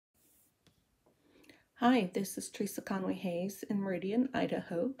Hi, this is Teresa Conway-Hayes in Meridian,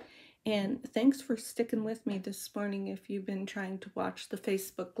 Idaho, and thanks for sticking with me this morning if you've been trying to watch the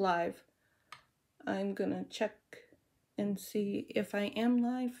Facebook Live. I'm gonna check and see if I am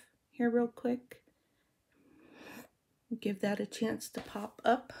live here real quick. Give that a chance to pop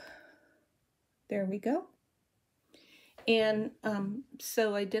up. There we go. And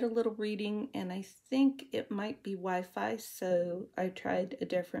so I did a little reading, and I think it might be Wi-Fi, so I tried a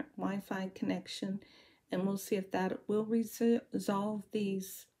different Wi-Fi connection, and we'll see if that will resolve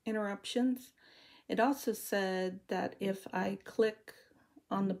these interruptions. It also said that if I click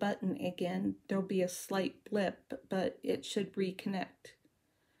on the button again, there'll be a slight blip, but it should reconnect.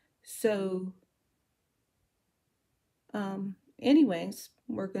 So anyways,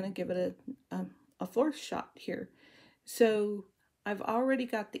 we're going to give it a fourth shot here. So I've already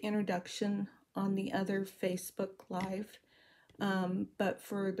got the introduction on the other Facebook Live, but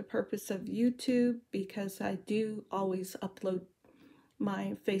for the purpose of YouTube, because I do always upload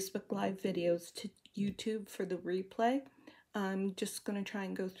my Facebook Live videos to YouTube for the replay, I'm just going to try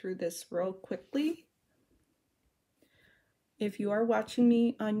and go through this real quickly. If you are watching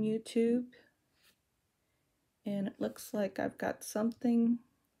me on YouTube, and it looks like I've got something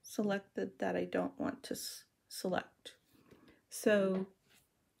selected that I don't want to select. So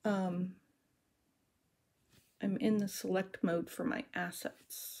I'm in the select mode for my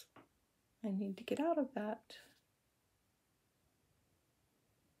assets. I need to get out of that.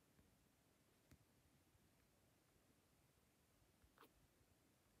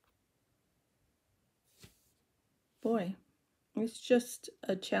 Boy, it's just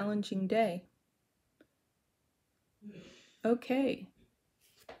a challenging day. Okay.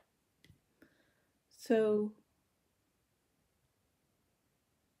 So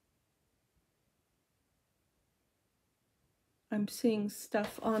I'm seeing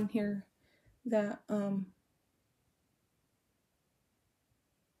stuff on here that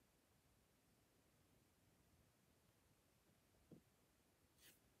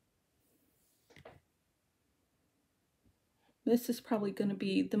this is probably going to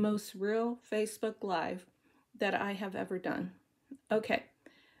be the most real Facebook Live that I have ever done. Okay,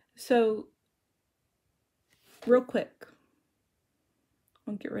 so real quick,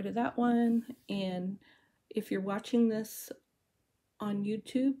 I'll get rid of that one. And if you're watching this on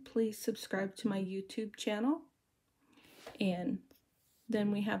YouTube, please subscribe to my YouTube channel. And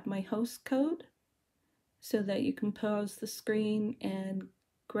then we have my host code so that you can pause the screen and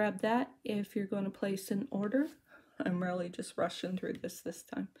grab that if you're going to place an order. I'm really just rushing through this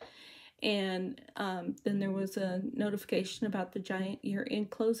time. And then there was a notification about the giant year-end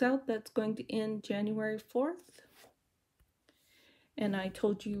closeout that's going to end January 4th. And I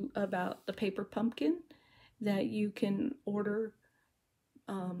told you about the paper pumpkin that you can order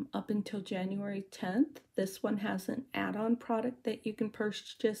up until January 10th. This one has an add-on product that you can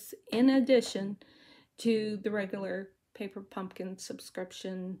purchase in addition to the regular paper pumpkin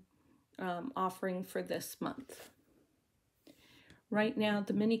subscription offering for this month. Right now,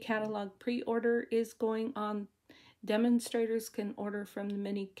 the mini catalog pre-order is going on. Demonstrators can order from the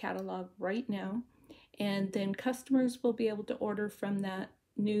mini catalog right now, and then customers will be able to order from that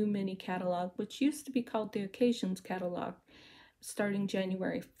new mini catalog, which used to be called the Occasions catalog, starting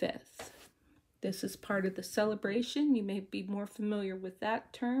January 5th. This is part of the celebration. You may be more familiar with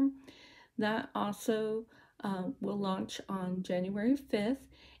that term. That also will launch on January 5th.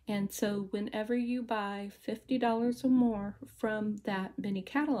 And so whenever you buy $50 or more from that mini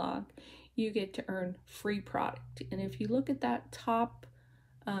catalog, you get to earn free product. And if you look at that top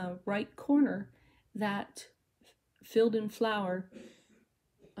right corner, that filled in flower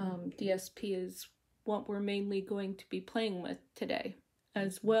DSP is what we're mainly going to be playing with today,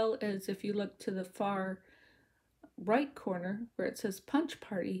 as well as if you look to the far right corner where it says Punch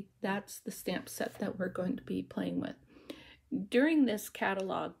Party, that's the stamp set that we're going to be playing with. During this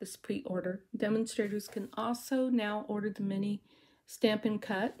catalog, this pre-order, demonstrators can also now order the mini Stamp and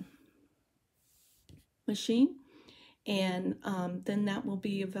Cut machine, and then that will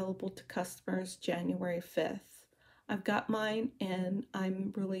be available to customers January 5th. I've got mine and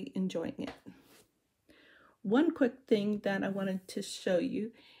I'm really enjoying it. One quick thing that I wanted to show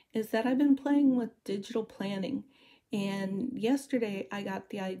you is that I've been playing with digital planning, and yesterday I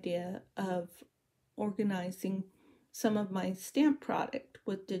got the idea of organizing some of my stamp product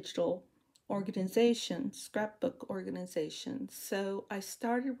with digital organization, scrapbook organization. So I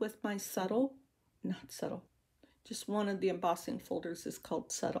started with my just one of the embossing folders is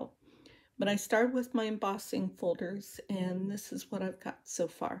called Subtle. But I started with my embossing folders, and this is what I've got so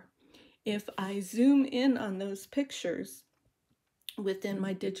far. If I zoom in on those pictures, within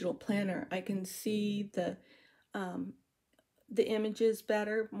my digital planner. I can see the images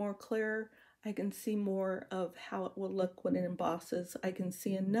better, more clear. I can see more of how it will look when it embosses. I can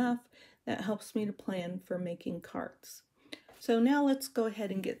see enough that helps me to plan for making cards. So now let's go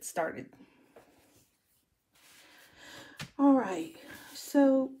ahead and get started. All right,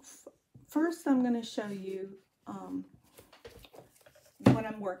 so first I'm going to show you what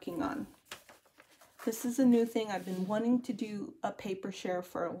I'm working on. This is a new thing. I've been wanting to do a paper share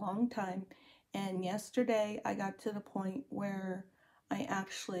for a long time, and yesterday I got to the point where I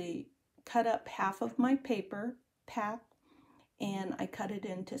actually cut up half of my paper pack and I cut it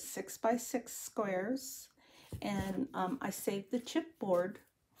into 6x6 squares, and I saved the chipboard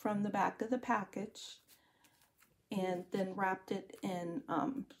from the back of the package and then wrapped it in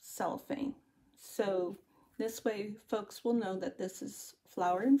cellophane. So this way folks will know that this is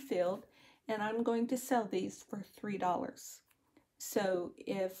Flower and Field, and I'm going to sell these for $3. So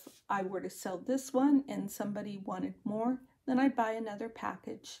if I were to sell this one and somebody wanted more, then I'd buy another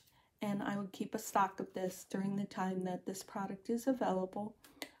package and I would keep a stock of this during the time that this product is available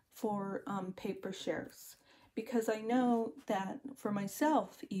for paper shares. Because I know that for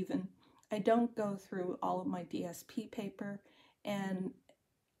myself even, I don't go through all of my DSP paper, and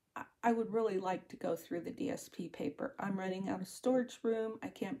I would really like to go through the DSP paper. I'm running out of storage room. I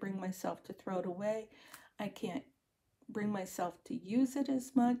can't bring myself to throw it away. I can't bring myself to use it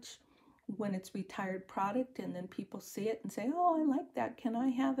as much when it's retired product and then people see it and say, oh, I like that, can I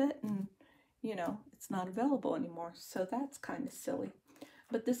have it? And you know, it's not available anymore, so that's kind of silly.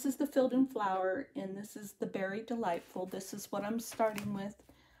 But this is the Field and Flower, and this is the Berry Delightful. This is what I'm starting with.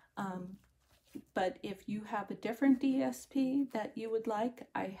 But if you have a different DSP that you would like,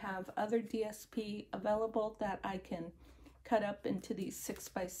 I have other DSP available that I can cut up into these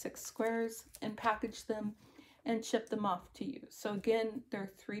 6x6 squares and package them and ship them off to you. So again,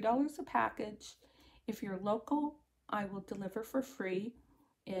 they're $3 a package. If you're local, I will deliver for free.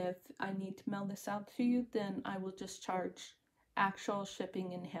 If I need to mail this out to you, then I will just charge actual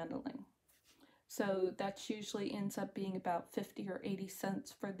shipping and handling. So that usually ends up being about 50 or 80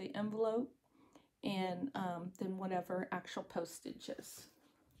 cents for the envelope, and then whatever actual postage is.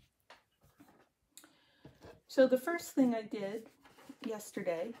 So the first thing I did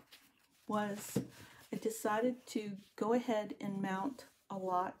yesterday was I decided to go ahead and mount a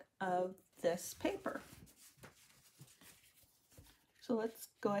lot of this paper. So let's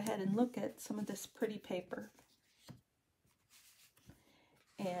go ahead and look at some of this pretty paper.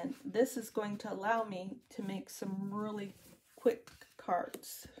 And this is going to allow me to make some really quick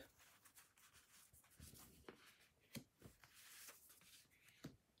cards.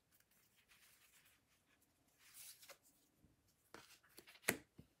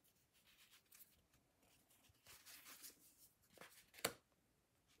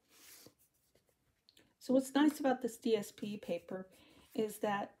 So what's nice about this DSP paper is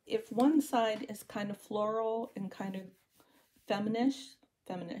that if one side is kind of floral and kind of feminish,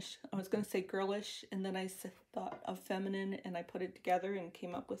 I was going to say girlish, and then I thought of feminine and I put it together and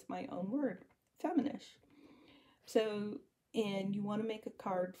came up with my own word, feminish. So, and you want to make a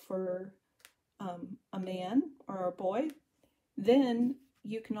card for a man or a boy, then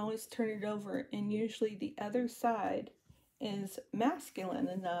you can always turn it over, and usually the other side is masculine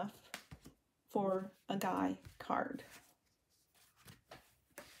enough for a guy card.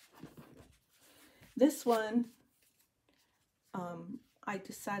 This one, I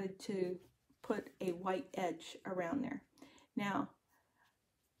decided to put a white edge around there. Now,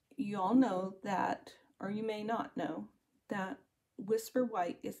 you all know that, or you may not know, that Whisper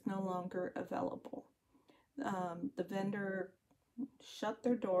White is no longer available. The vendor shut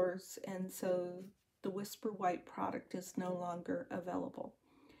their doors, and so the Whisper White product is no longer available.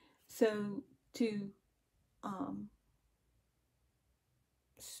 So to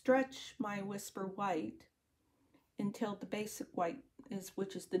stretch my Whisper White until the basic white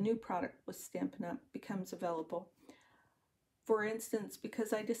which is the new product with Stampin' Up, becomes available. For instance,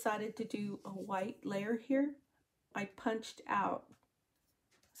 because I decided to do a white layer here, I punched out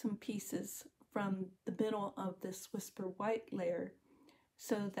some pieces from the middle of this Whisper White layer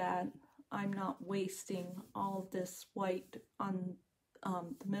so that I'm not wasting all of this white on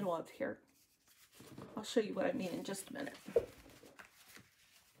the middle of here. I'll show you what I mean in just a minute.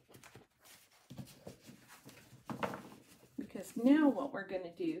 Because now what we're going to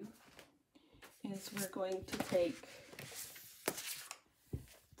do is we're going to take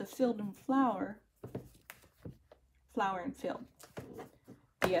the Field and Flower and Field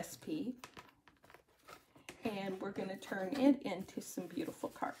DSP, and we're going to turn it into some beautiful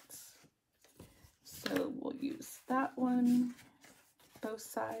cards. So we'll use that one, both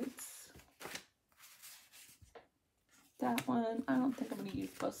sides. That one, I don't think I'm going to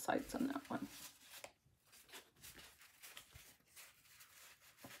use both sides on that one.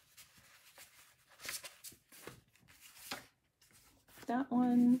 That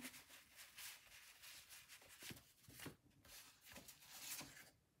one.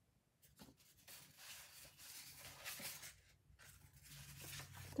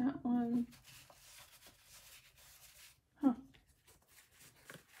 That one. Huh.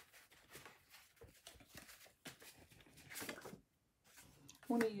 I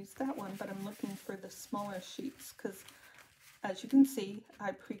want to use that one, but I'm looking for the smaller sheets because, as you can see,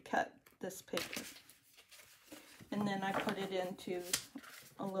 I pre-cut this paper. And then I put it into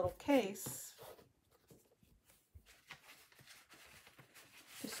a little case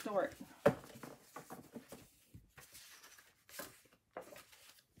to store it.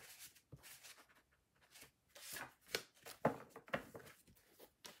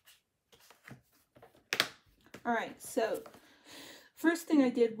 All right, so first thing I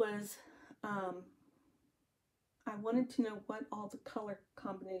did was I wanted to know what all the color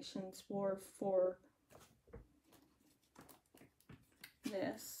combinations were for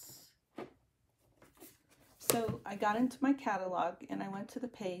this. So I got into my catalog and I went to the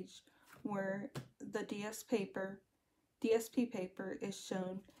page where the DSP paper is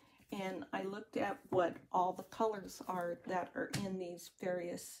shown, and I looked at what all the colors are that are in these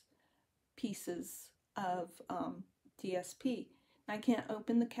various pieces of DSP. I can't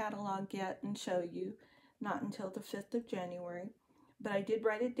open the catalog yet and show you, not until the 5th of January, but I did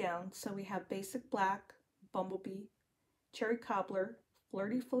write it down. So we have Basic Black, Bumblebee, Cherry Cobbler,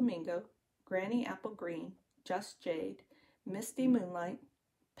 Flirty Flamingo, Granny Apple Green, Just Jade, Misty Moonlight,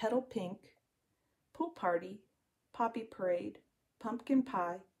 Petal Pink, Pool Party, Poppy Parade, Pumpkin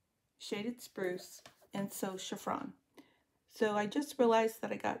Pie, Shaded Spruce, and So Chiffon. So I just realized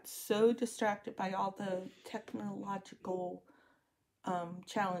that I got so distracted by all the technological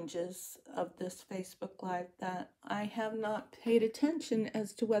challenges of this Facebook Live that I have not paid attention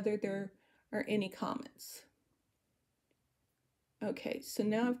as to whether there are any comments. Okay, so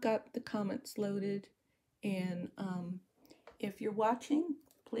now I've got the comments loaded, and if you're watching,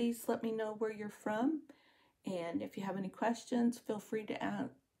 please let me know where you're from, and if you have any questions, feel free to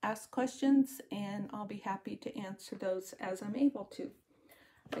ask questions, and I'll be happy to answer those as I'm able to.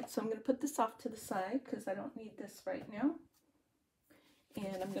 All right, so I'm going to put this off to the side because I don't need this right now.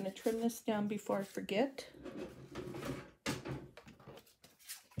 And I'm going to trim this down before I forget.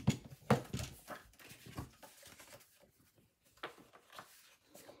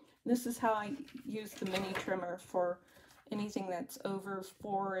 This is how I use the mini trimmer for anything that's over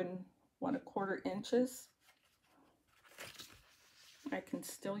 4 1/4 inches. I can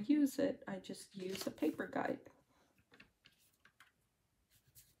still use it. I just use a paper guide.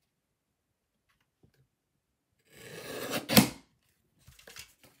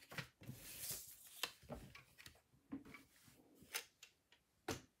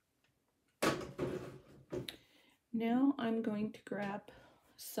 Now I'm going to grab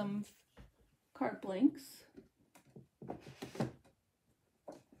some card blanks. Oh,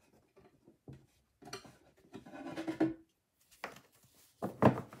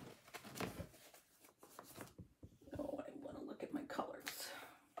 I want to look at my colors.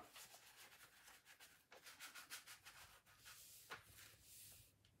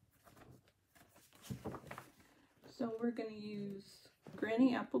 So we're going to use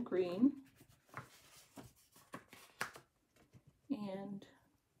Granny Apple Green and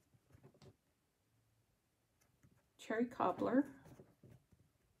Cherry Cobbler.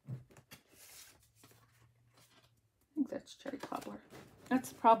 I think that's Cherry Cobbler. That's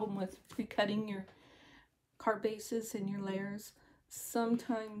the problem with pre-cutting your card bases and your layers.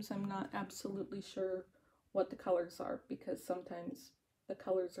 Sometimes I'm not absolutely sure what the colors are because sometimes the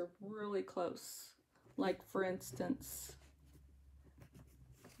colors are really close. Like for instance,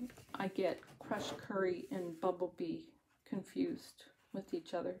 I get Crushed Curry and Bumblebee confused with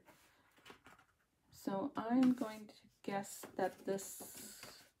each other. So I'm going to guess that this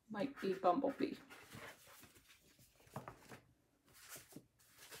might be Bumblebee.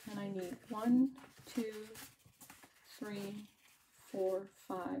 And I need 1, 2, 3, 4,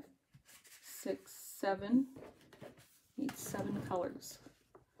 5, 6, 7. Need 7 colors.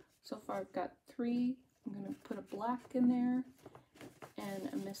 So far I've got 3. I'm going to put a black in there and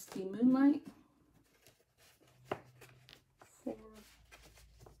a Misty Moonlight. 4,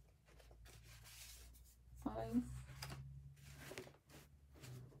 5.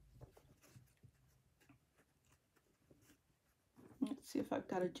 Let's see if I've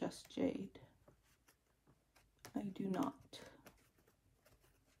got a Just Jade. I do not.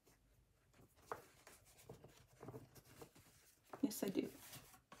 Yes, I do.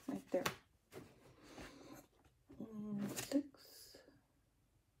 Right there. 6.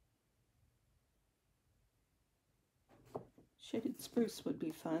 Shaded spruce would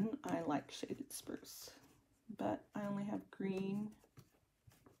be fun. I like shaded spruce, but I only have green.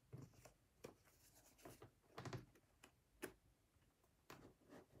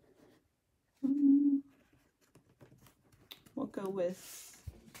 We'll go with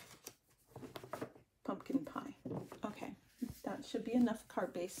pumpkin pie. Okay, that should be enough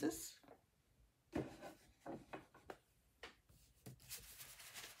card bases.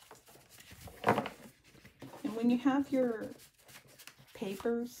 And when you have your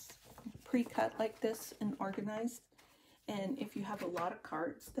papers pre-cut like this and organized, and if you have a lot of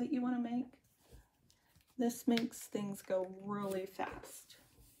cards that you want to make, this makes things go really fast.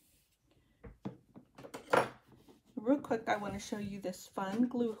 Real quick, I want to show you this fun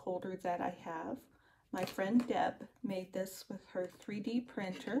glue holder that I have. My friend Deb made this with her 3D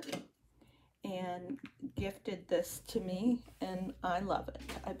printer and gifted this to me, and I love it.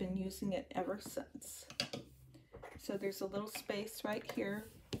 I've been using it ever since. So there's a little space right here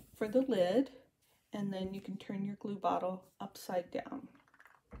for the lid, and then you can turn your glue bottle upside down.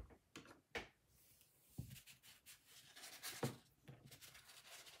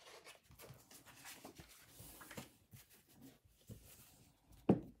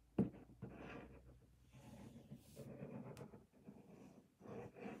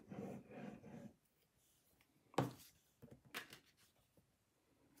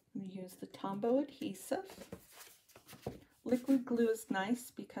 Use the Tombow adhesive. Liquid glue is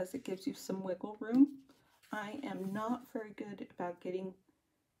nice because it gives you some wiggle room. I am not very good about getting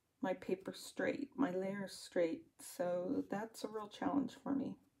my paper straight, my layers straight, so that's a real challenge for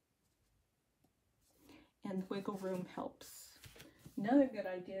me. And wiggle room helps. Another good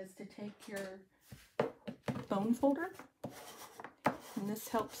idea is to take your bone folder, and this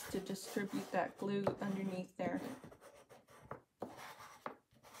helps to distribute that glue underneath there.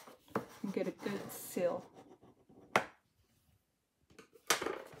 And get a good seal.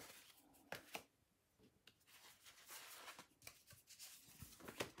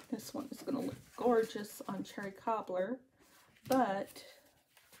 This one is going to look gorgeous on cherry cobbler, but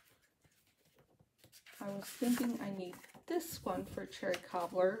I was thinking I need this one for cherry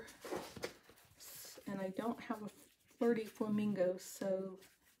cobbler, and I don't have a flirty flamingo, so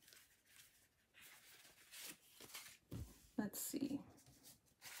let's see.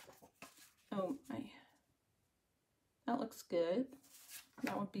 Oh my, that looks good.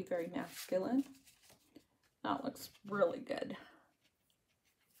 That would be very masculine. That looks really good.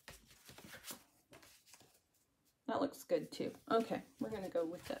 That looks good too. Okay, we're going to go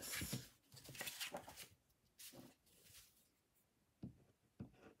with this.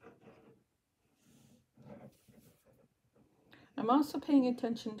 I'm also paying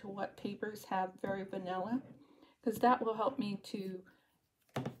attention to what papers have very vanilla, because that will help me to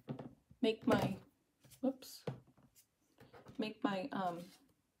make my,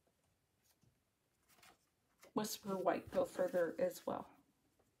 Whisper White go further as well.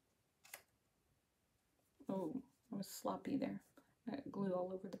 Oh, I was sloppy there. I got glue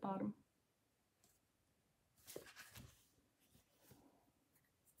all over the bottom.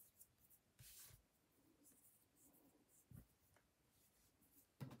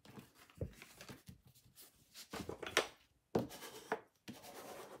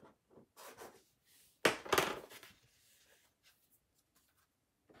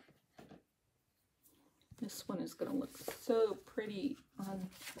 This one is going to look so pretty on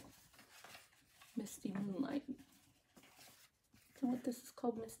Misty Moonlight. Is that what this is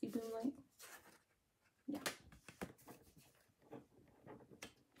called, Misty Moonlight? Yeah.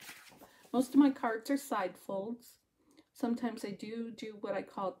 Most of my cards are side folds. Sometimes I do what I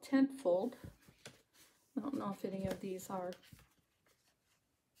call tent fold. I don't know if any of these are,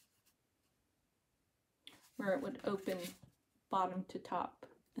 where it would open bottom to top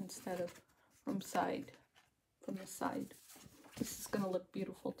instead of from the side. This is going to look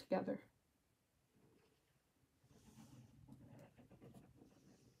beautiful together.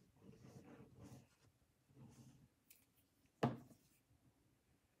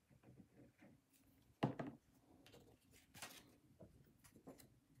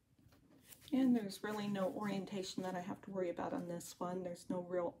 And there's really no orientation that I have to worry about on this one. There's no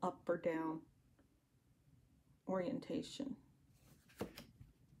real up or down orientation.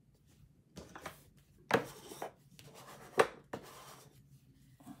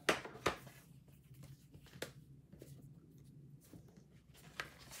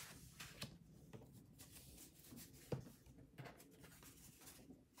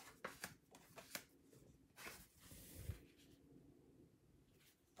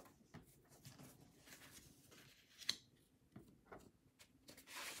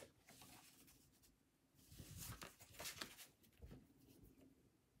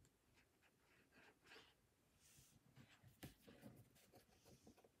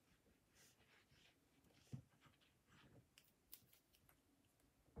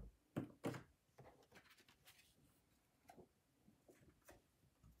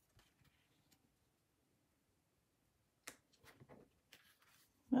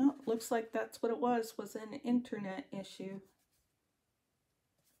 Looks like that's what it was an internet issue.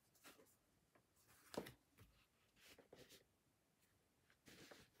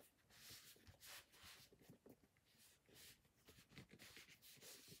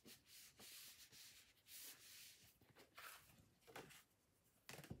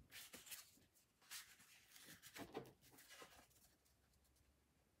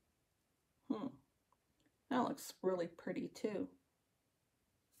 That looks really pretty too.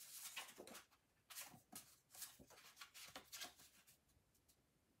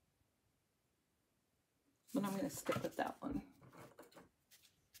 But I'm going to stick with that one.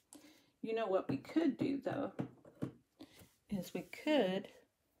 You know what we could do though, is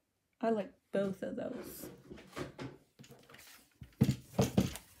I like both of those.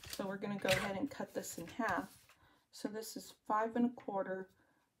 So we're going to go ahead and cut this in half. So this is 5 1/4,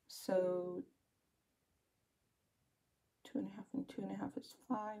 so 2 1/2 and 2 1/2 is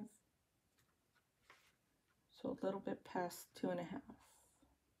 5. So a little bit past 2 1/2.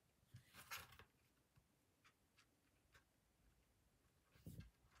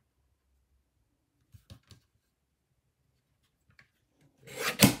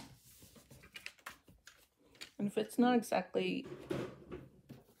 And if it's not exactly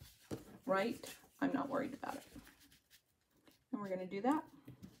right, I'm not worried about it. And we're going to do that.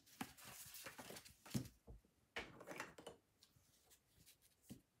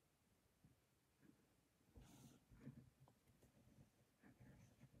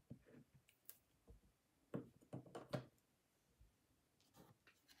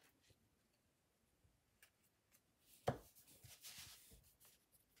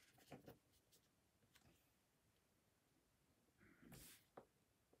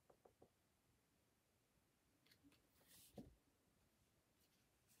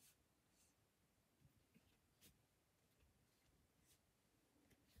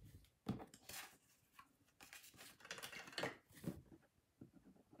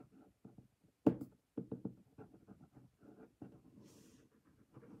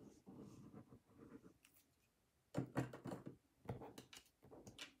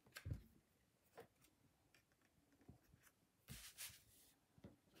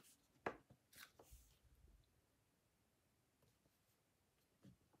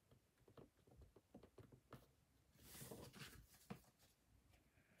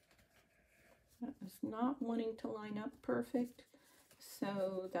 That is not wanting to line up perfect,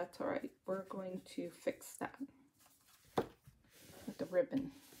 so that's all right. We're going to fix that with the ribbon,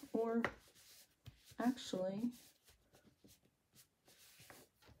 or actually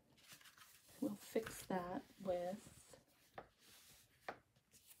we'll fix that with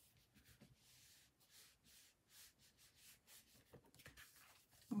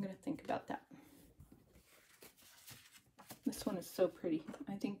I'm going to think about that. This one is so pretty.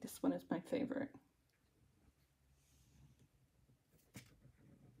 I think this one is my favorite.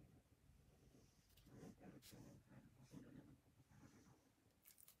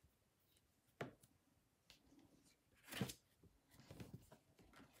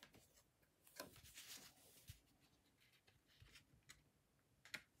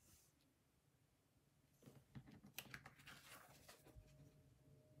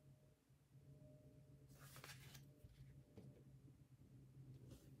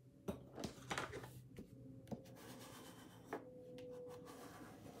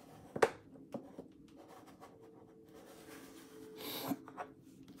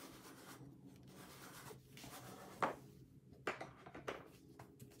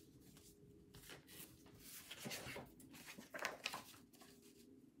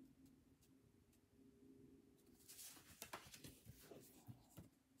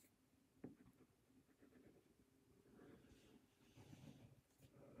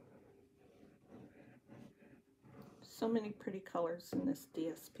 So many pretty colors in this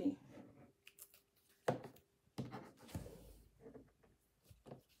DSP.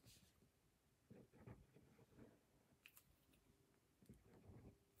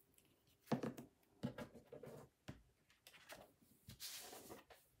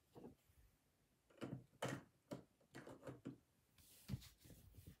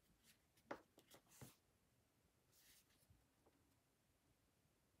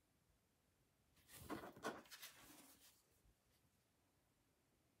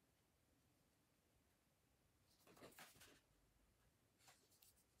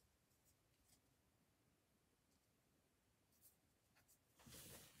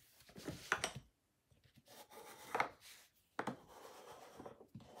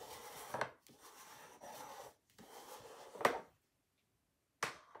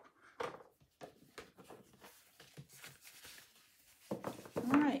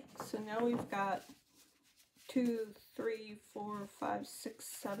 now we've got 2, 3, 4, 5, 6,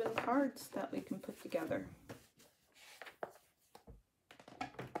 7 cards that we can put together.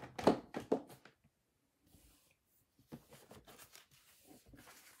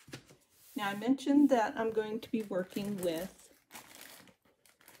 Now I mentioned that I'm going to be working with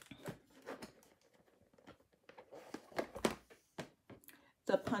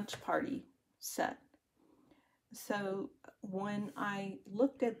the Punch Party set. So when I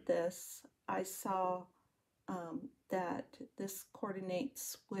looked at this, I saw that this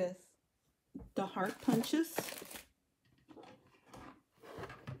coordinates with the heart punches.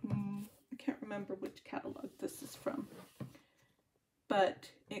 I can't remember which catalog this is from, but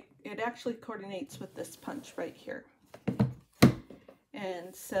it actually coordinates with this punch right here.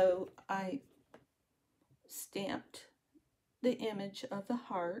 And so I stamped the image of the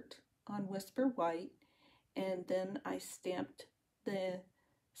heart on Whisper White, and then I stamped the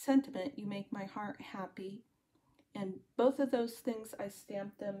sentiment, "You make my heart happy." And both of those things, I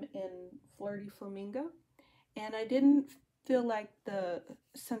stamped them in Flirty Flamingo, and I didn't feel like the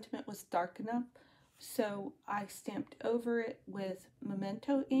sentiment was dark enough, so I stamped over it with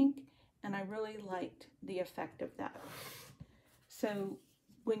Memento ink, and I really liked the effect of that. So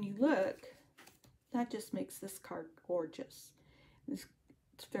when you look, that just makes this card gorgeous. It's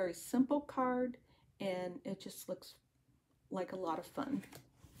a very simple card, and it just looks like a lot of fun.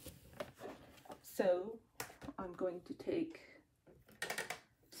 So I'm going to take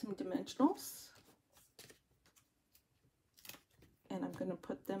some dimensionals, and I'm going to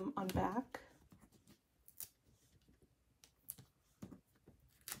put them on back.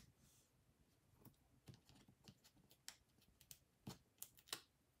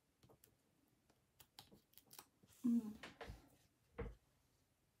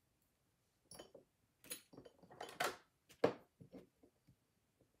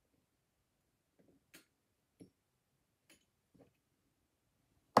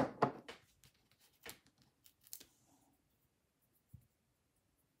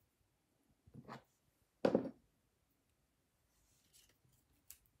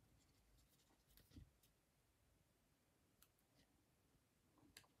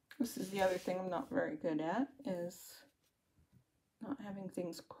 This is the other thing I'm not very good at, is not having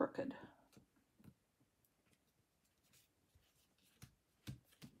things crooked.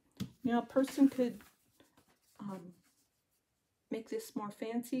 Now a person could make this more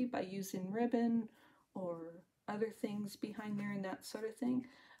fancy by using ribbon or other things behind there and that sort of thing.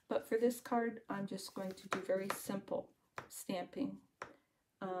 But for this card, I'm just going to do very simple stamping.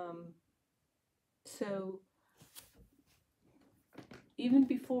 So even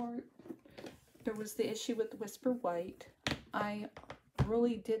before there was the issue with the Whisper White, I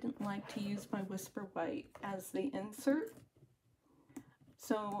really didn't like to use my Whisper White as the insert.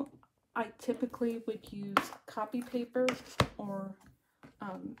 So I typically would use copy paper, or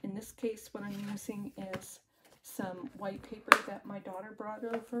in this case what I'm using is some white paper that my daughter brought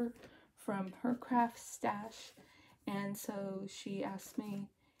over from her craft stash. And so she asked me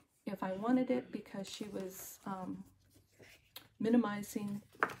if I wanted it because she was minimizing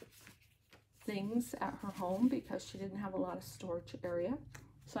things at her home because she didn't have a lot of storage area.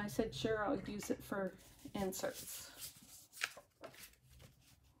 So I said, sure, I'll use it for inserts.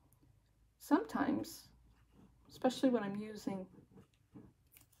 Sometimes, especially when I'm using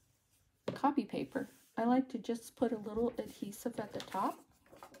copy paper, I like to just put a little adhesive at the top.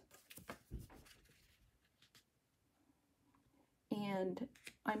 And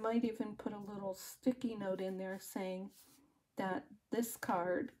I might even put a little sticky note in there saying that this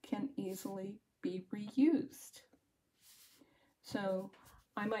card can easily be reused. So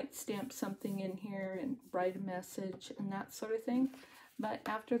I might stamp something in here and write a message and that sort of thing. But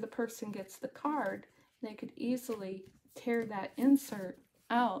after the person gets the card, they could easily tear that insert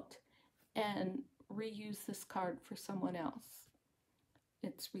out and reuse this card for someone else.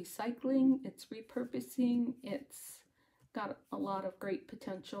 It's recycling, it's repurposing, it's got a lot of great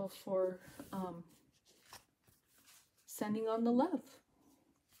potential for sending on the love.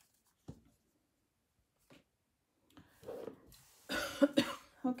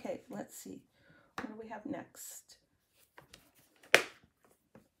 Okay, let's see. What do we have next?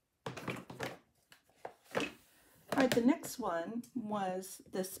 All right, the next one was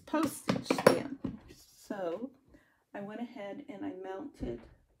this postage stamp. So I went ahead and I mounted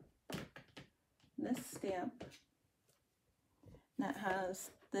this stamp that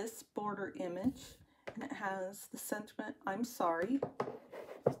has this border image, and it has the sentiment, "I'm sorry."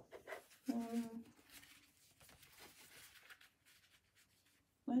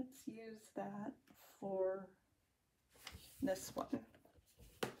 Let's use that for this one.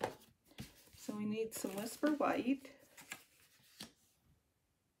 So we need some Whisper White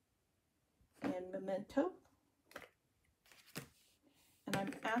and Memento. And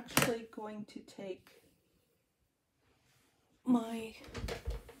I'm actually going to take my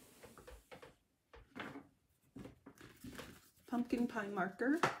pumpkin pie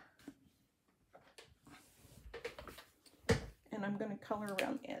marker and I'm going to color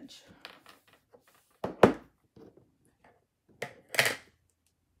around the edge.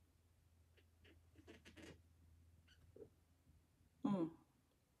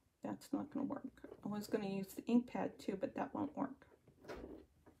 That's not going to work. I was going to use the ink pad too, but that won't work.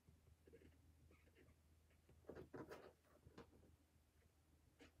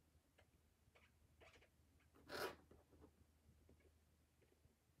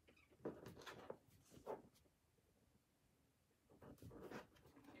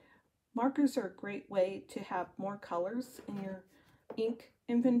 Markers are a great way to have more colors in your ink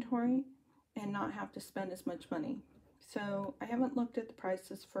inventory and not have to spend as much money. So I haven't looked at the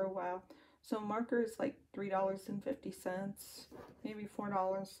prices for a while. So marker is like $3.50, maybe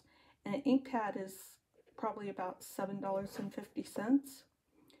 $4, and an ink pad is probably about $7.50.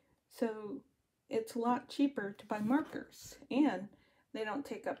 So it's a lot cheaper to buy markers, and they don't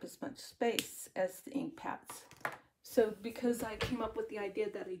take up as much space as the ink pads. So because I came up with the idea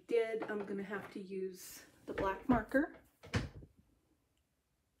that I did, I'm going to have to use the black marker.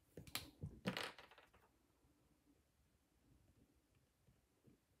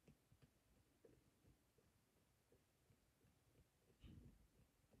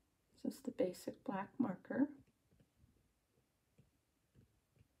 Just the basic black marker.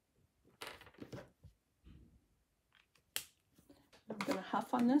 I'm going to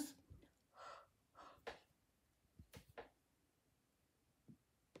huff on this.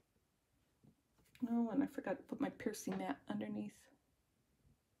 Oh, and I forgot to put my piercing mat underneath.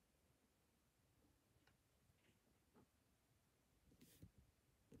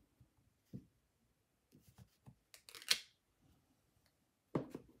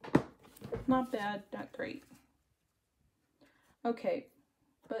 Not bad, not great. Okay,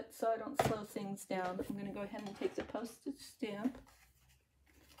 but so I don't slow things down, I'm going to go ahead and take the postage stamp.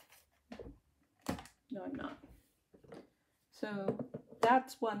 No, I'm not. So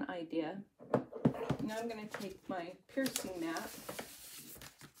that's one idea. Now I'm going to take my piercing mat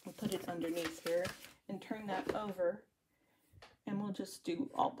and put it underneath here and turn that over, and we'll just do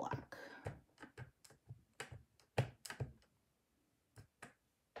all black.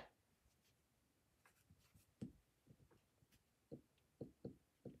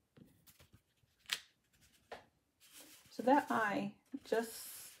 So that eye just,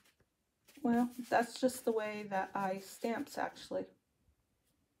 well, that's just the way that eye stamps actually.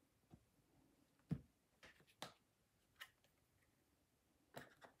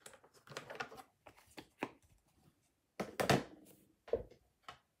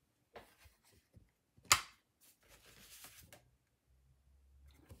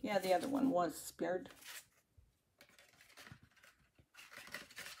 Yeah, the other one was speared.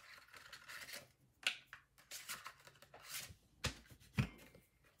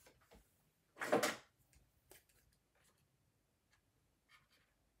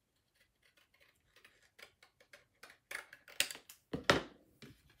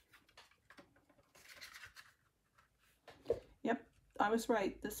 Yep, I was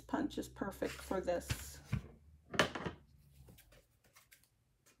right. This punch is perfect for this.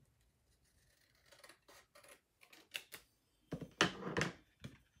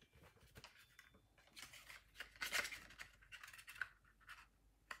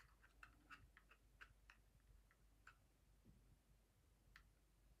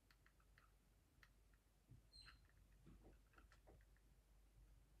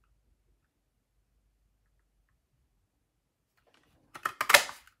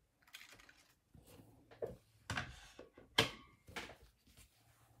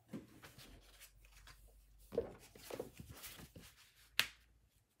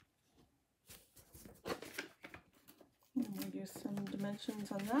 And we'll use some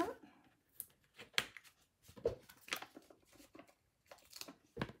dimensions on that.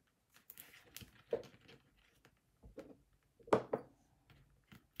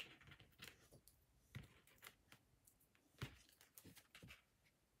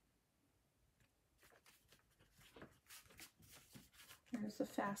 There's a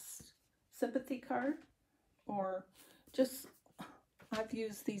fast sympathy card, or just, I've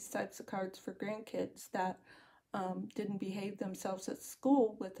used these types of cards for grandkids that didn't behave themselves at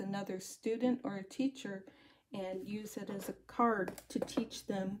school with another student or a teacher, and use it as a card to teach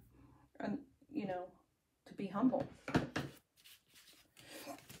them, you know, to be humble.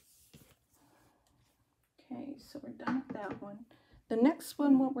 Okay, so we're done with that one. The next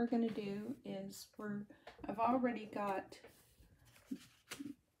one, what we're going to do is I've already got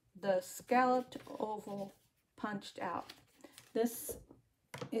the scalloped oval punched out. This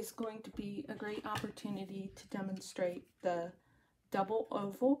is going to be a great opportunity to demonstrate the double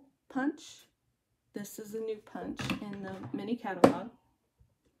oval punch. This is a new punch in the mini catalog.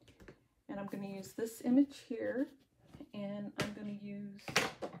 And I'm going to use this image here, and I'm going to use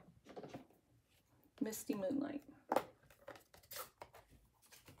Misty Moonlight.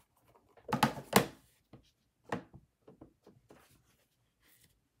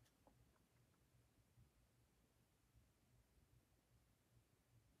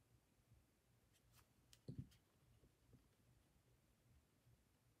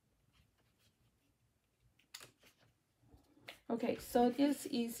 Okay, so it is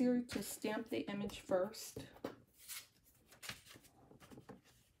easier to stamp the image first.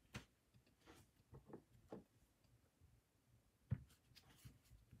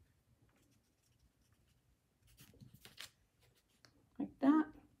 Like that.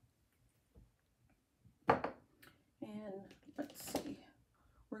 And let's see,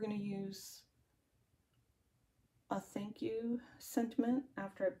 we're going to use a thank you sentiment.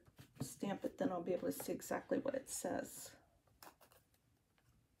 After I stamp it, then I'll be able to see exactly what it says.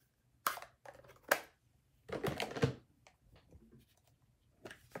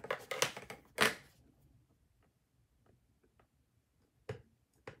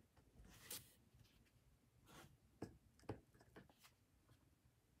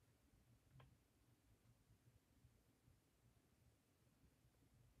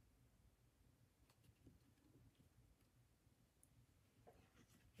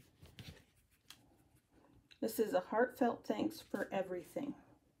 This is a heartfelt thanks for everything.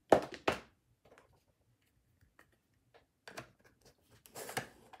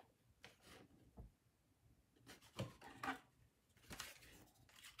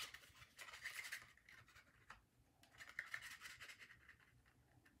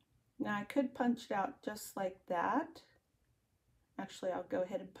 Now I could punch it out just like that. Actually, I'll go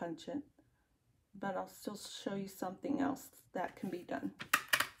ahead and punch it, but I'll still show you something else that can be done.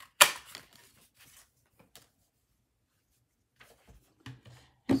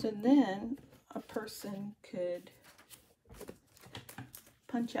 So then a person could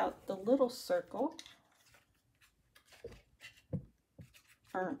punch out the little circle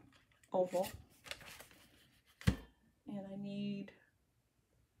or oval, and I need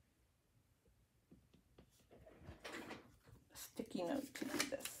a sticky note to do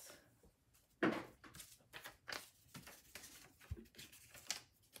this.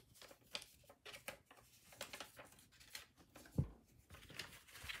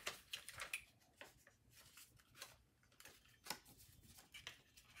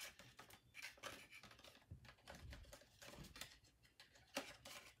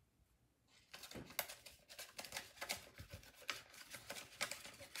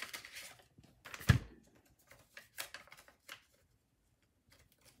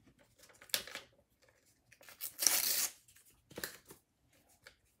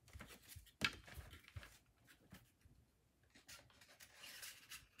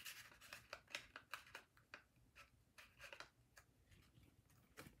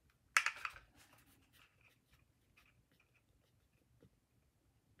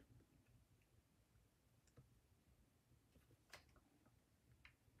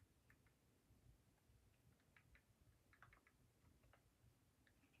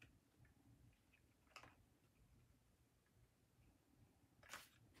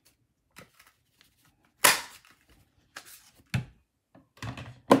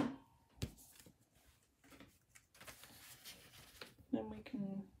 Then we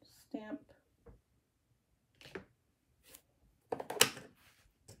can stamp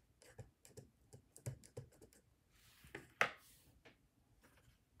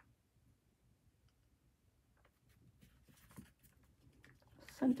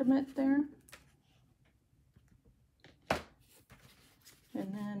sentiment there.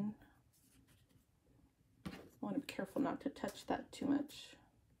 And then I want to be careful not to touch that too much.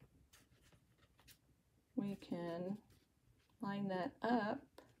 We can line that up.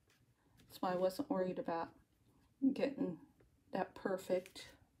 That's why I wasn't worried about getting that perfect.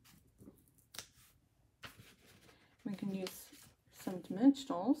 We can use some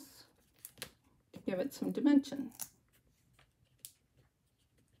dimensionals to give it some dimension.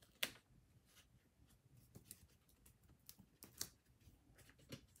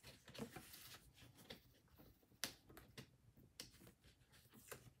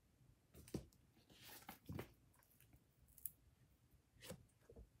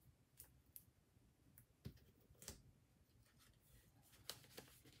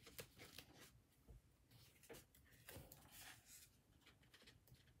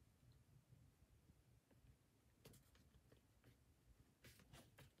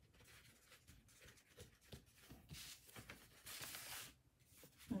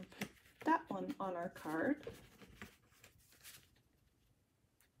 one on our card.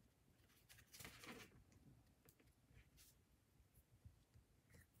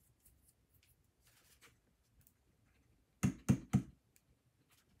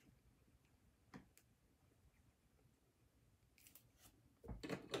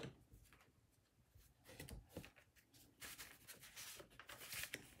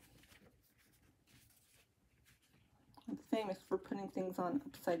 I'm famous for putting things on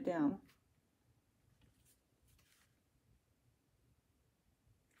upside down.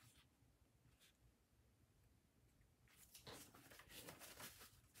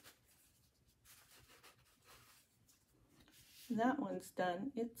 That one's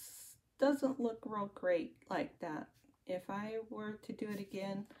done. It doesn't look real great like that. If I were to do it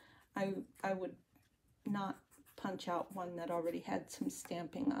again, I would not punch out one that already had some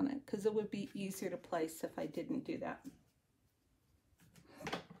stamping on it, because it would be easier to place if I didn't do that.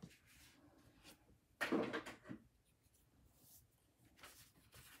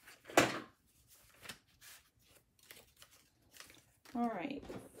 All right,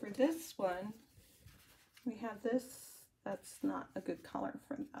 for this one, we have this. That's not a good color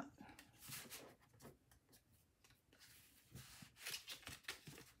for that.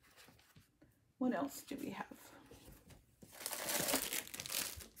 What else do we have?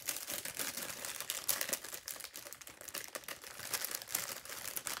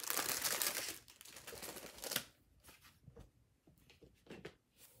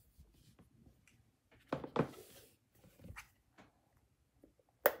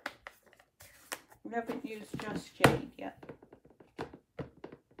 We haven't used Just Jade yet.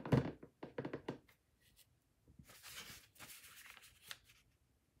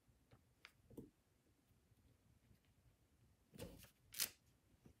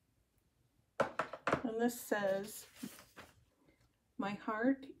 And this says, "My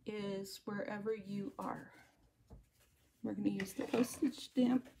heart is wherever you are." We're going to use the postage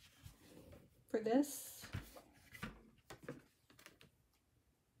stamp for this.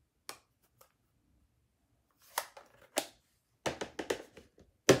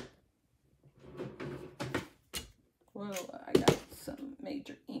 Whoa, I got some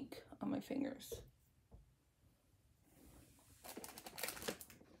major ink on my fingers.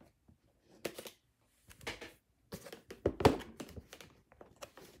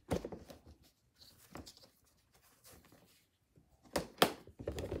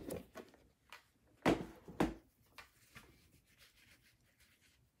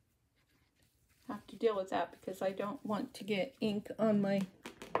 Have to deal with that because I don't want to get ink on my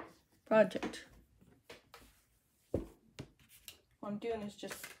project. What I'm doing is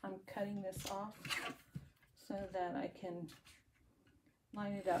just, I'm cutting this off so that I can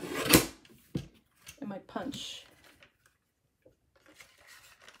line it up in my punch.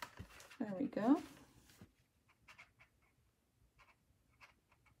 There we go.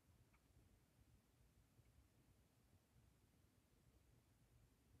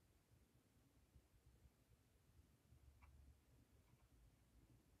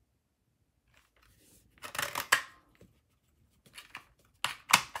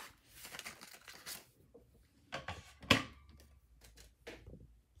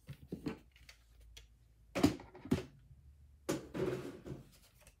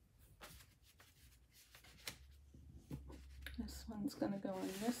 This one's going to go on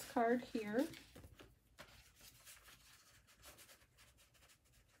this card here.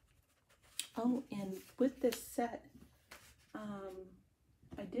 Oh, and with this set,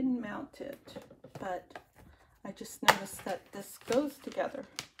 I didn't mount it, but I just noticed that this goes together.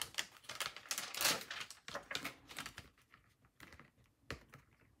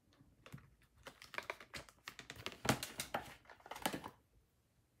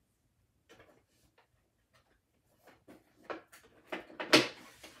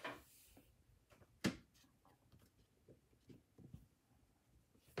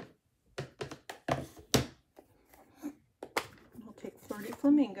 Take Flirty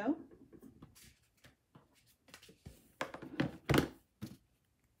Flamingo.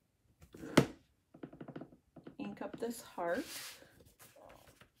 Ink up this heart.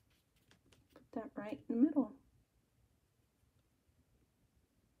 Put that right in the middle.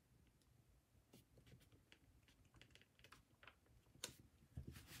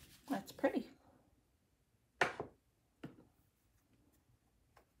 That's pretty.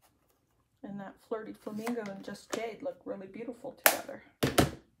 And that Flirty Flamingo and Just Jade look really beautiful together.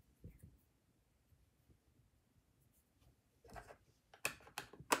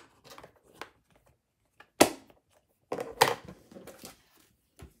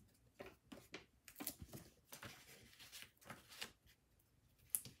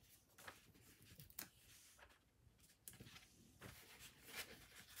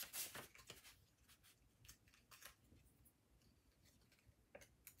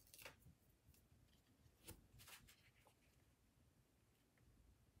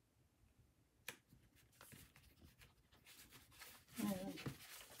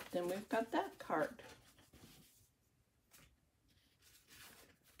 then we've got that card.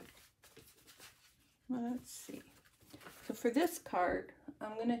 Let's see. So for this card,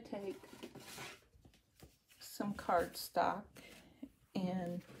 I'm going to take some cardstock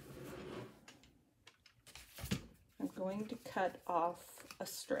and I'm going to cut off a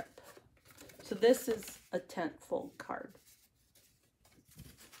strip. So this is a 10th fold card.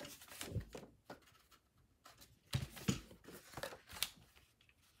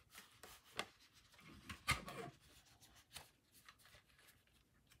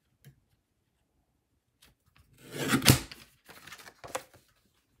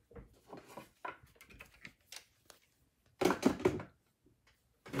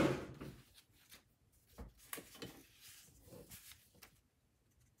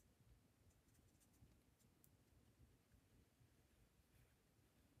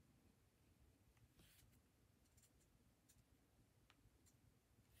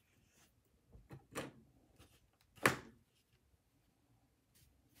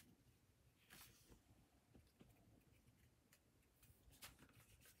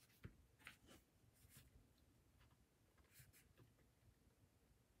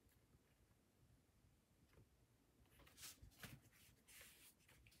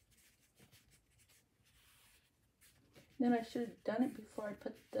 Then I should have done it before I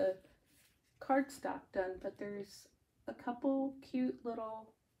put the cardstock down, but there's a couple cute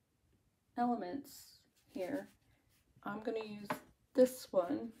little elements here. I'm going to use this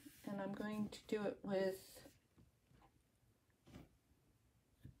one, and I'm going to do it with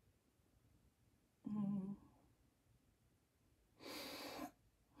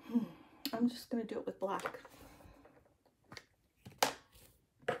I'm just going to do it with black.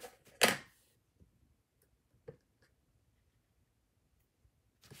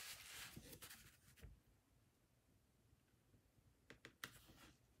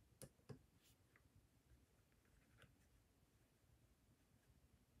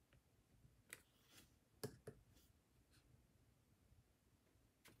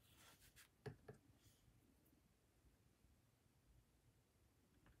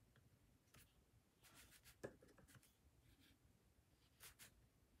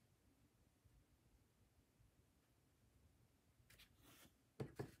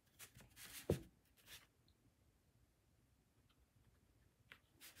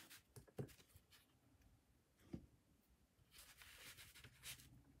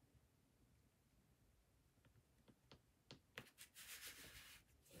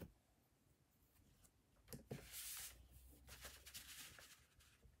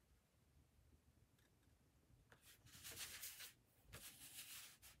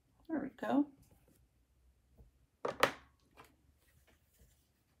 There we go.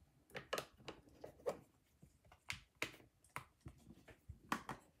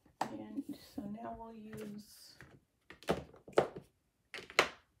 And so now we'll use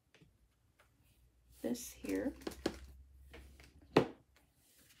this here.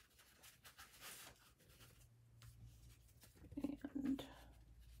 And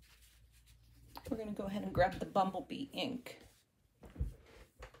we're going to go ahead and grab the bumblebee ink.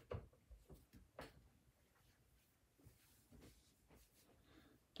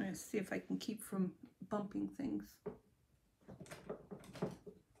 Let's see if I can keep from bumping things.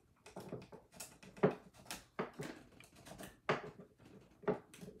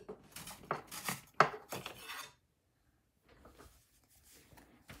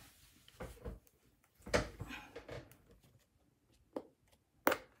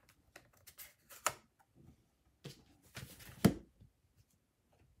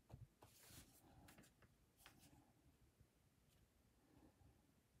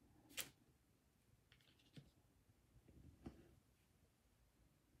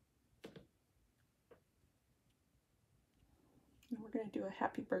 And we're going to do a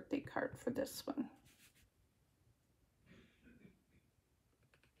happy birthday card for this one.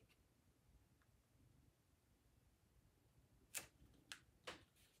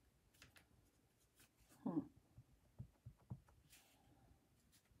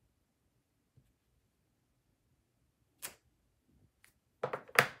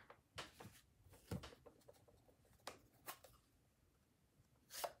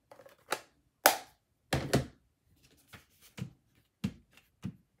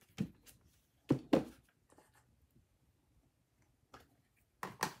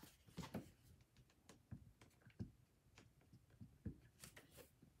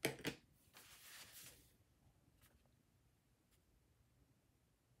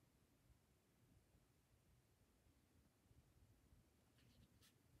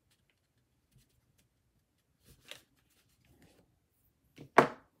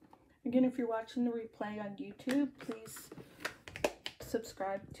 Again, if you're watching the replay on YouTube, please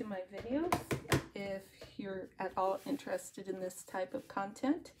subscribe to my videos if you're at all interested in this type of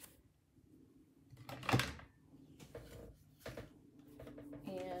content.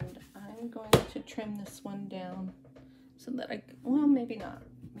 And I'm going to trim this one down so that well, maybe not.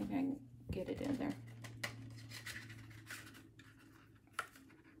 Maybe I can get it in there.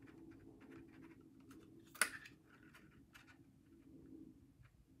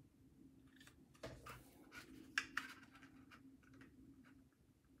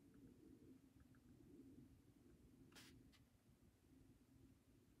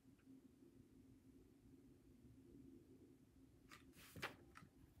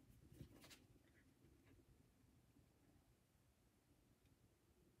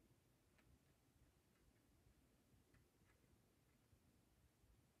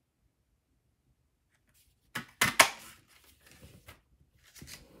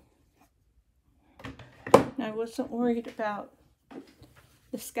 I wasn't worried about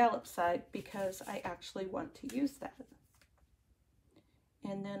the scallop side because I actually want to use that.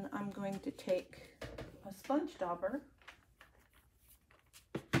 And then I'm going to take a sponge dauber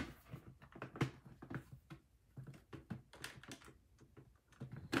I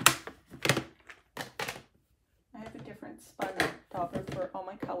have a different sponge dauber for all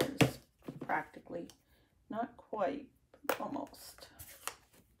my colors, practically. Not quite, but almost.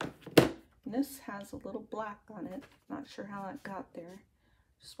 And this has a little black on it. Not sure how it got there.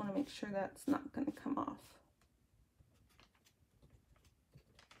 Just want to make sure that's not going to come off.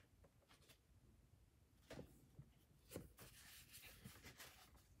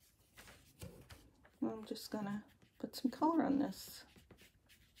 I'm just going to put some color on this.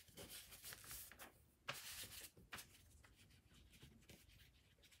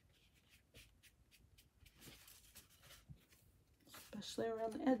 Especially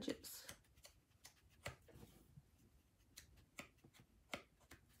around the edges.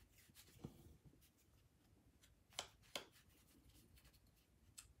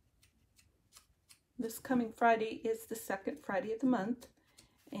 This coming Friday is the second Friday of the month,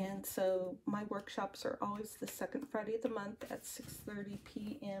 and so my workshops are always the second Friday of the month at 6:30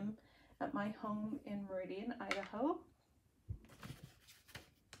 p.m. at my home in Meridian, Idaho.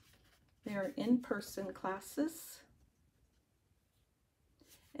 They are in-person classes,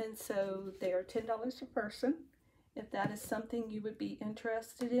 and so they are $10 a person. If that is something you would be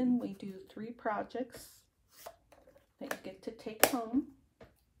interested in, we do 3 projects that you get to take home.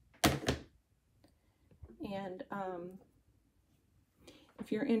 And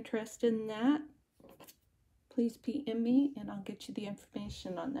if you're interested in that, please PM me and I'll get you the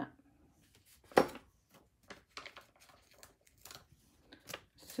information on that.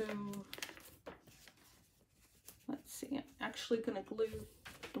 So, let's see, I'm actually going to glue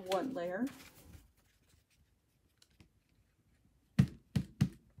the one layer.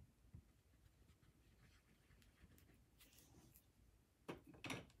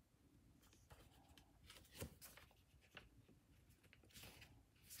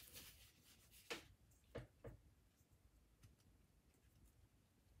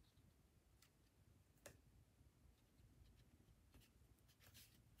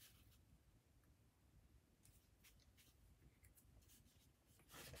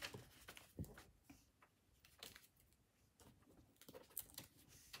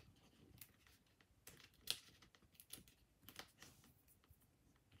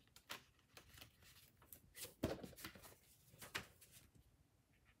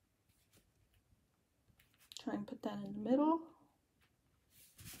 Try and put that in the middle.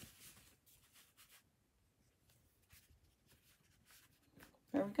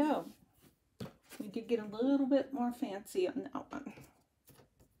 There we go. We did get a little bit more fancy on that one.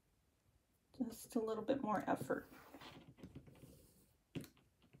 Just a little bit more effort.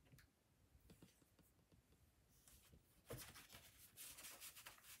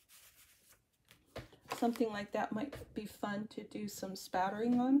 Something like that might be fun to do some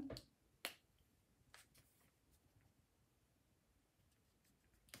spattering on.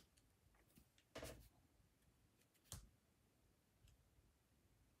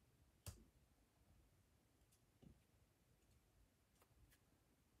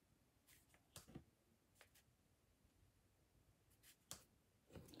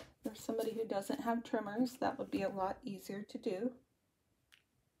 For somebody who doesn't have trimmers, that would be a lot easier to do.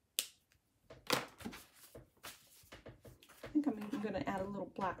 I think I'm even going to add a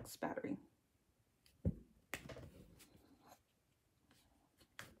little black spattering.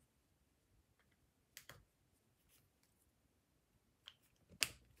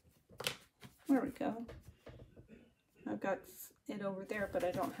 There we go. I've got it over there, but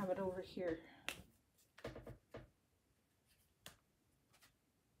I don't have it over here.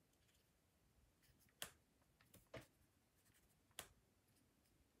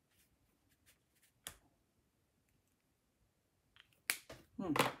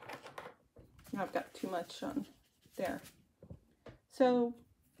 Now I've got too much on there. So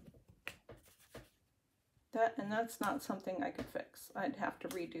that's not something I could fix. I'd have to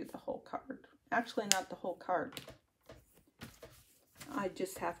redo the whole card. Actually, not the whole card. I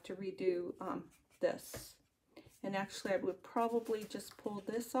just have to redo this. And actually, I would probably just pull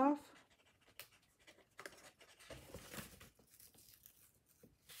this off.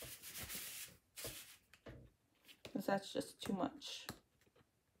 Because that's just too much.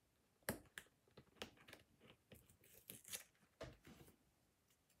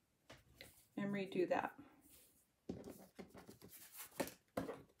 And redo that.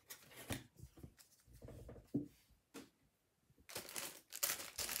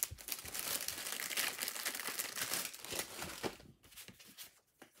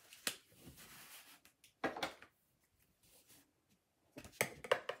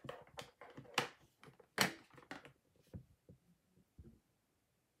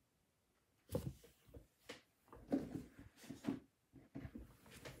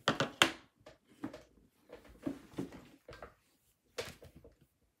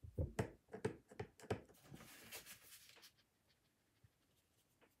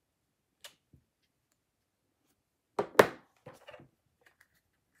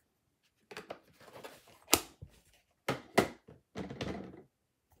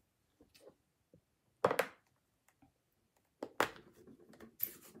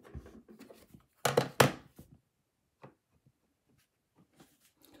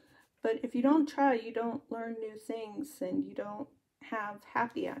 But if you don't try, you don't learn new things, and you don't have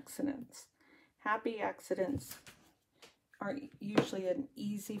happy accidents. Happy accidents are usually an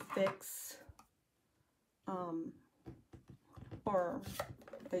easy fix, or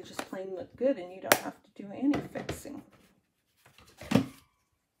they just plain look good and you don't have to do any fixing.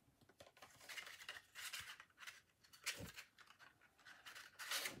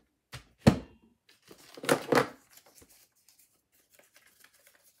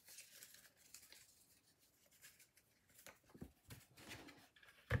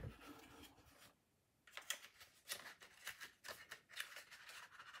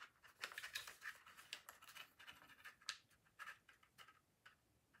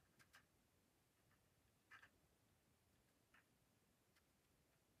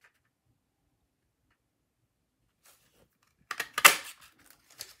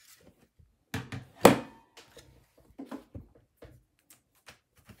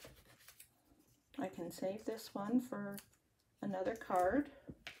 I can save this one for another card.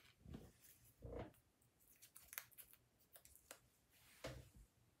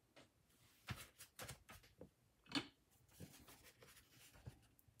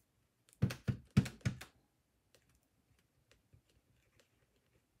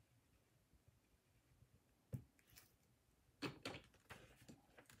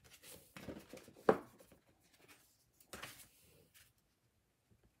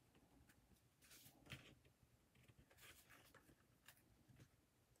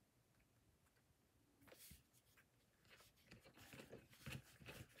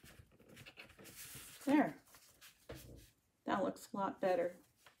 There. That looks a lot better.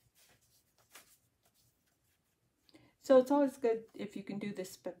 So it's always good if you can do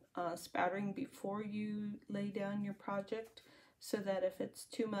this spattering before you lay down your project, so that if it's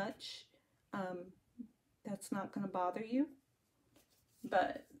too much, that's not going to bother you.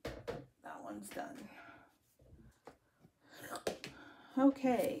 But that one's done.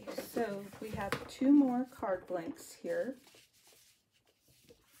 Okay, so we have 2 more card blanks here.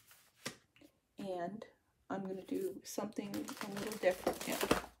 And I'm going to do something a little different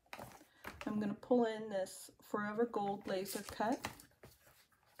now. I'm going to pull in this Forever Gold laser cut.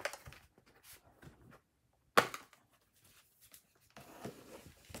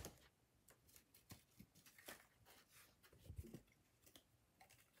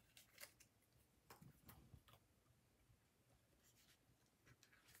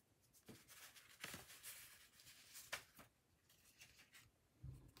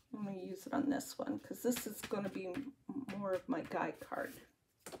 I'm going to use it on this one because this is going to be more of my guide card.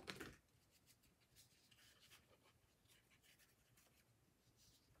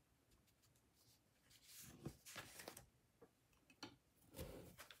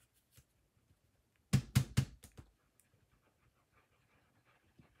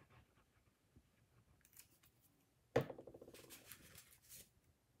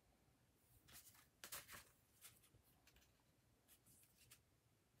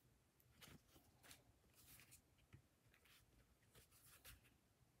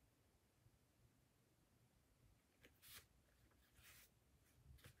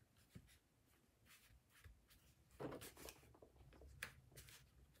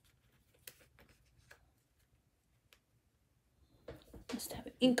 just have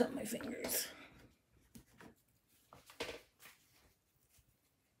ink on my fingers.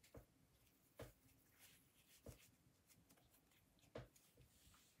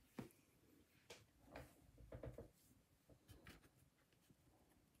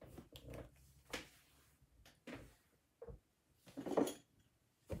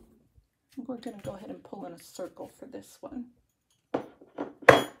 We're going to go ahead and pull in a circle for this one.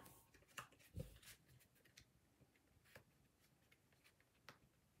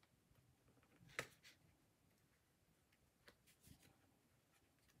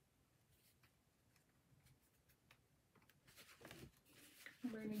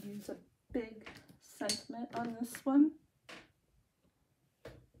 We're going to use a big sentiment on this one.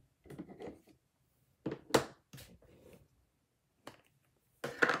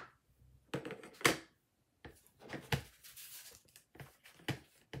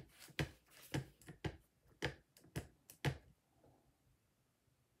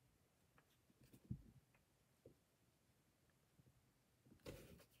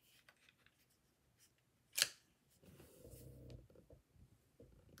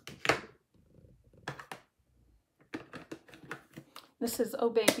 This is Oh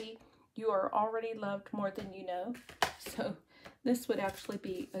Baby, You Are Already Loved More Than You Know. So this would actually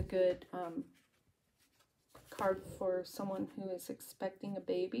be a good card for someone who is expecting a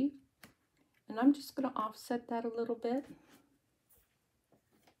baby. And I'm just going to offset that a little bit.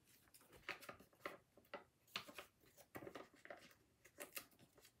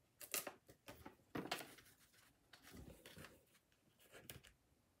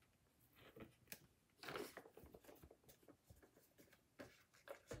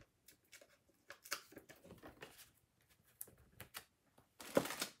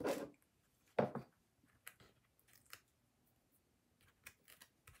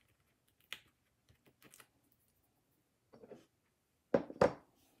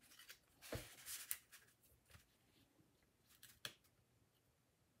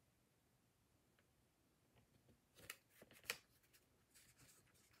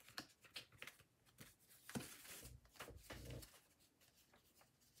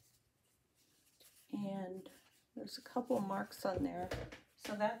 And there's a couple marks on there.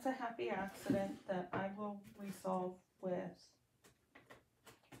 So that's a happy accident that I will resolve with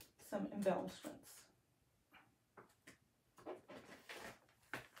some embellishments.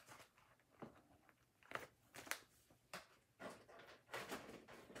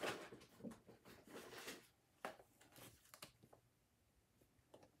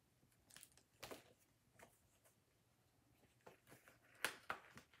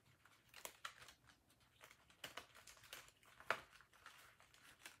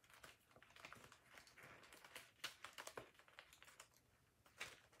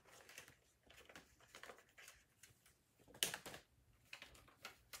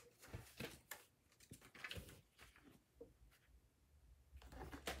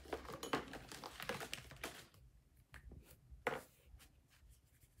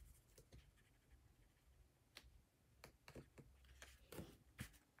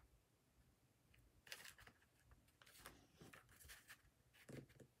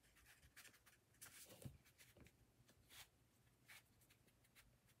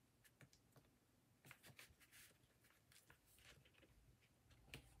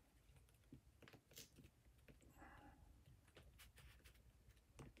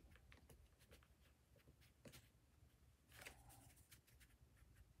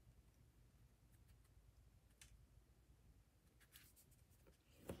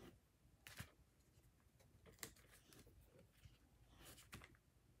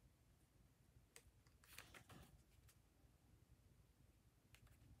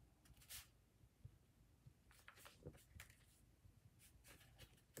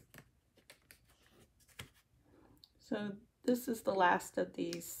 So this is the last of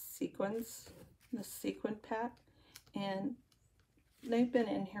these sequins, the sequin pack, and they've been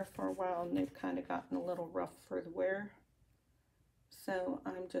in here for a while and they've kind of gotten a little rough for the wear. So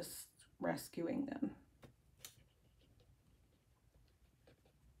I'm just rescuing them.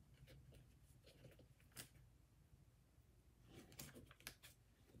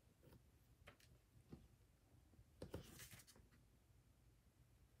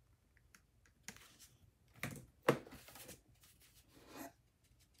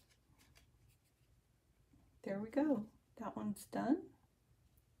 There we go. That one's done.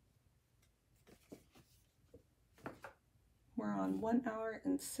 We're on 1 hour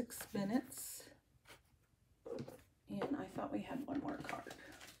and 6 minutes. And I thought we had one more card.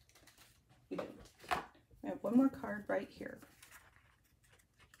 We do. We have one more card right here.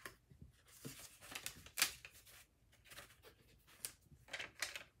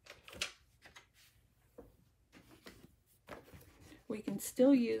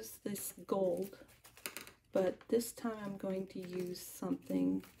 still use this gold, but this time I'm going to use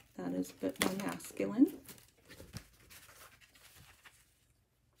something that is a bit more masculine.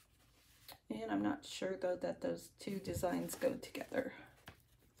 And I'm not sure though that those two designs go together.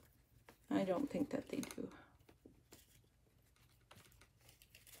 I don't think that they do.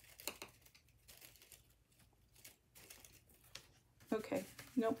 Okay,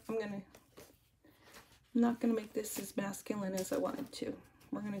 nope, I'm not gonna make this as masculine as I wanted to.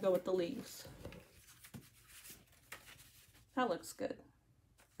 We're gonna go with the leaves. That looks good.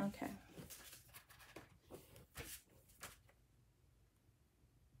 Okay.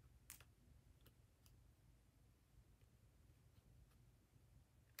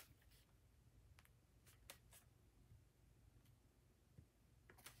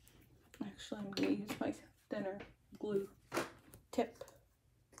 Actually, I'm going to use my thinner glue tip.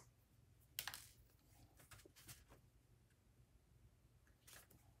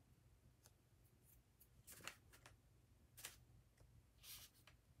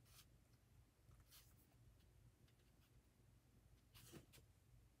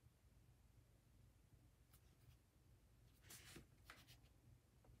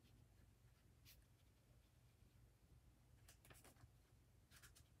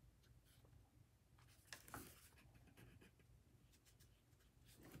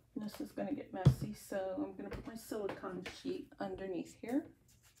 This is going to get messy, so I'm going to put my silicone sheet underneath here.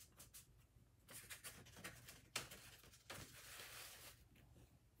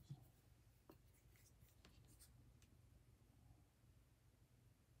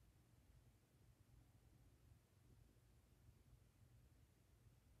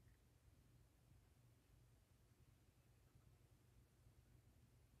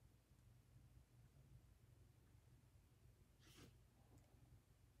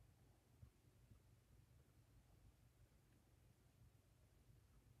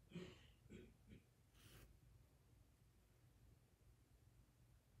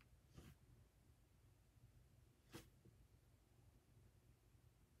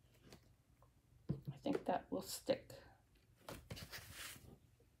 I think that will stick.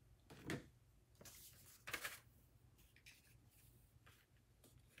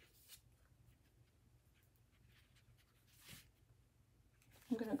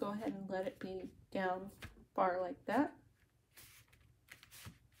 I'm going to go ahead and let it be down far like that.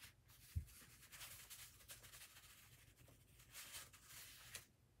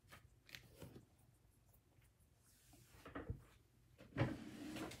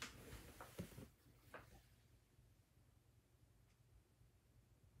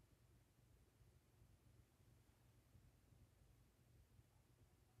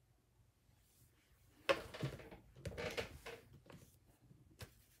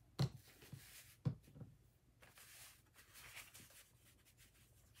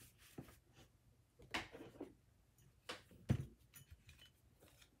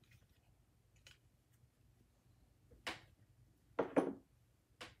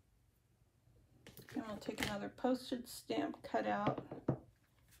 And I'll take another postage stamp cutout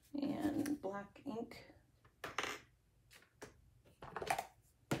and black ink.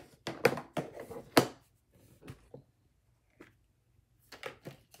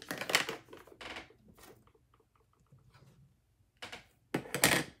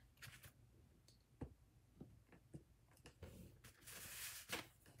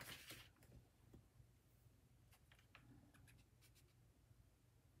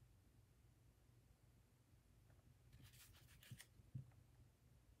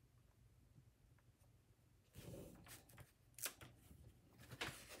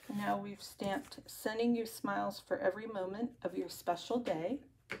 Now we've stamped "Sending you smiles for every moment of your special day."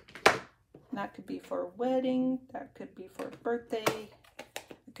 That could be for a wedding, that could be for a birthday,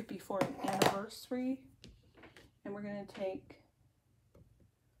 it could be for an anniversary. And we're going to take,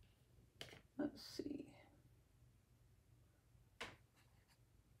 let's see,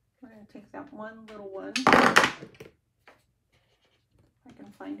 we're going to take that one little one, if I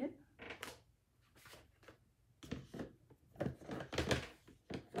can find it.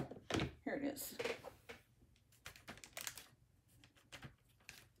 Here it is.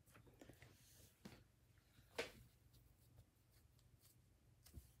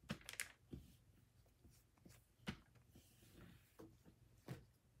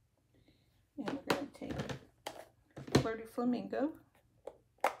 And we're going to take Flirty Flamingo.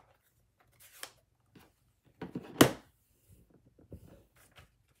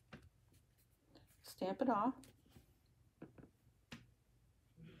 Stamp it off.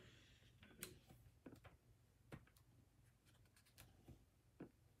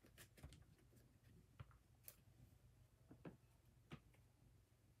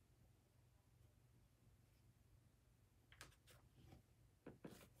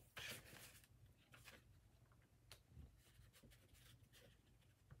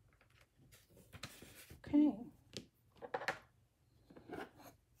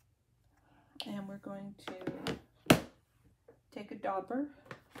 going to take a dauber.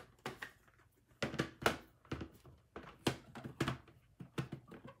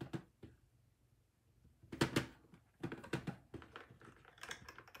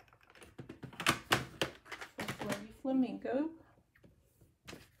 Flirty Flamingo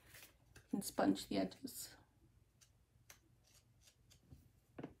and sponge the edges.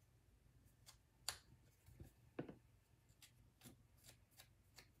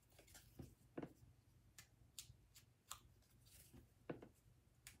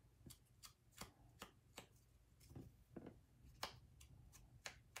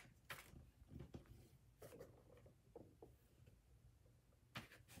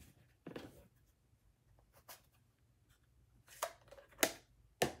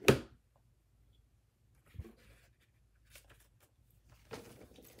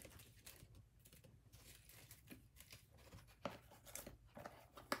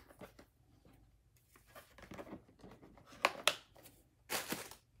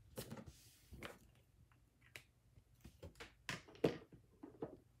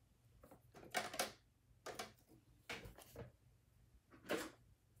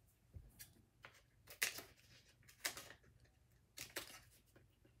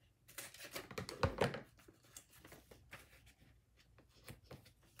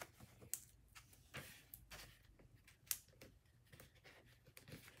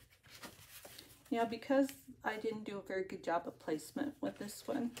 Now, because I didn't do a very good job of placement with this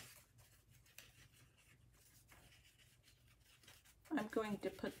one, I'm going to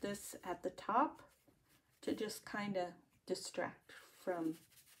put this at the top to just kind of distract from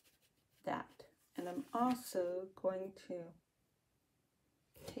that. And I'm also going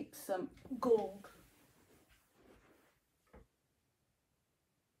to take some gold.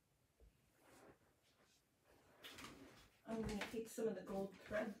 I'm going to take some of the gold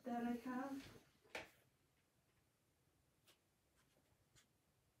thread that I have.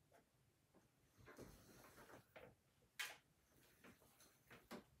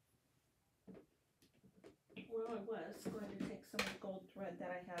 Well, I was going to take some of the gold thread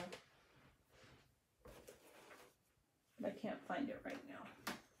that I have, but I can't find it right now.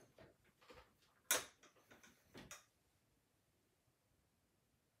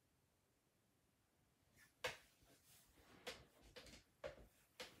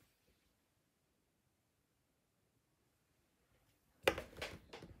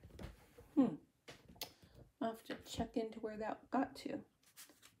 I'll have to check into where that got to.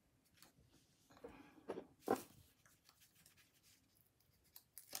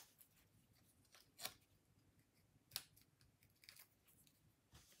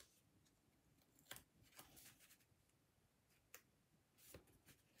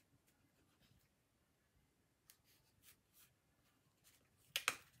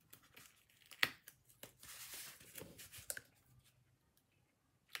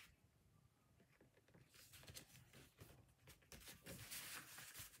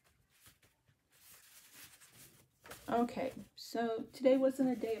 Okay, so today wasn't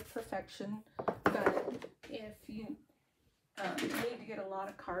a day of perfection, but if you need to get a lot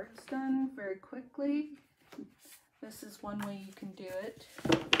of cards done very quickly, this is one way you can do it.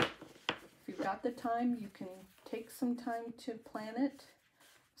 If you've got the time, you can take some time to plan it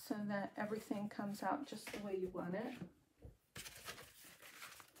so that everything comes out just the way you want it.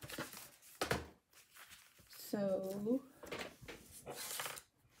 So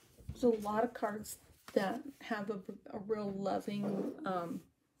there's a lot of cards that have a real loving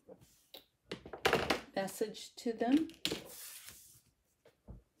message to them.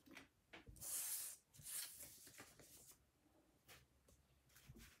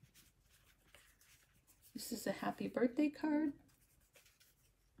 This is a happy birthday card.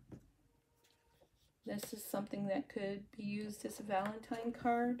 This is something that could be used as a Valentine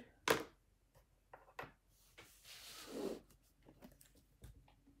card.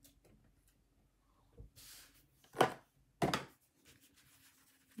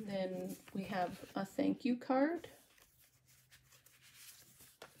 Then we have a thank you card,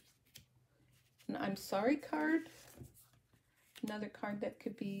 an I'm sorry card, another card that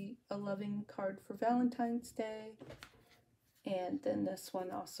could be a loving card for Valentine's Day, and then this one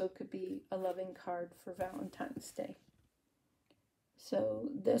also could be a loving card for Valentine's Day. So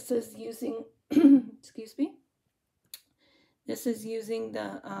this is using, excuse me, this is using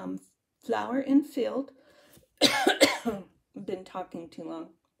the Flower and Field. I've been talking too long.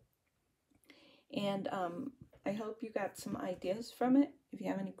 And I hope you got some ideas from it. If you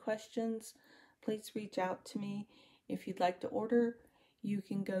have any questions, please reach out to me. If you'd like to order, you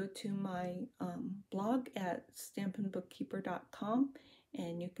can go to my blog at stampinbookkeeper.com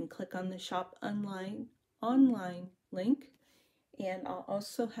and you can click on the shop online link, and I'll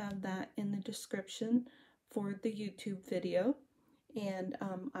also have that in the description for the YouTube video. And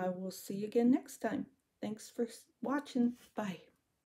I will see you again next time. Thanks for watching. Bye.